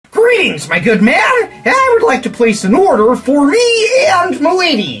Greetings, my good man. I would like to place an order for me and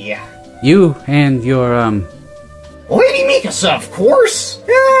m'lady. You and your, Lady Mikasa, of course.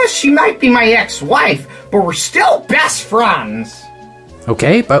 She might be my ex-wife, but we're still best friends.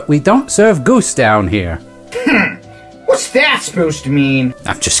 Okay, but we don't serve goose down here. What's that supposed to mean?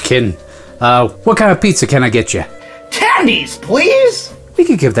 I'm just kidding. What kind of pizza can I get you? Tendies, please. We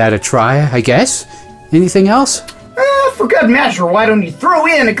could give that a try, I guess. Anything else? For good measure, why don't you throw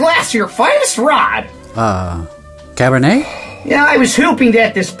in a glass of your finest rod? Cabernet? Yeah, I was hoping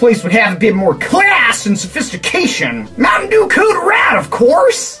that this place would have a bit more class and sophistication. Mountain Dew Code Red, of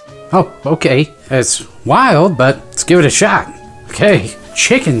course. Oh, okay. It's wild, but let's give it a shot. Okay,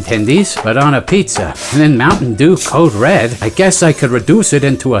 chicken tendies, but on a pizza. And then Mountain Dew Code Red. I guess I could reduce it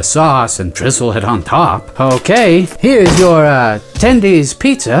into a sauce and drizzle it on top. Okay, here's your Tendies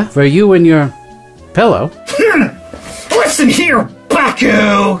Pizza for you and your pillow. Listen here,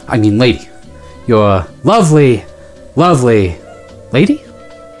 bucko. I mean lady. Your lovely lady?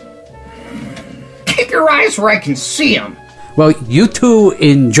 Keep your eyes where I can see them. Well, you two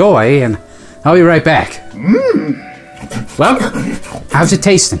enjoy, and I'll be right back. Well, how's it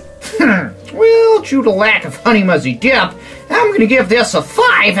tasting? Well, due to lack of Honey Muzzy dip, I'm gonna give this a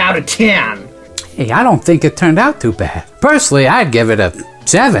 5 out of 10. Hey, I don't think it turned out too bad. Personally, I'd give it a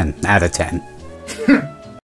 7 out of 10.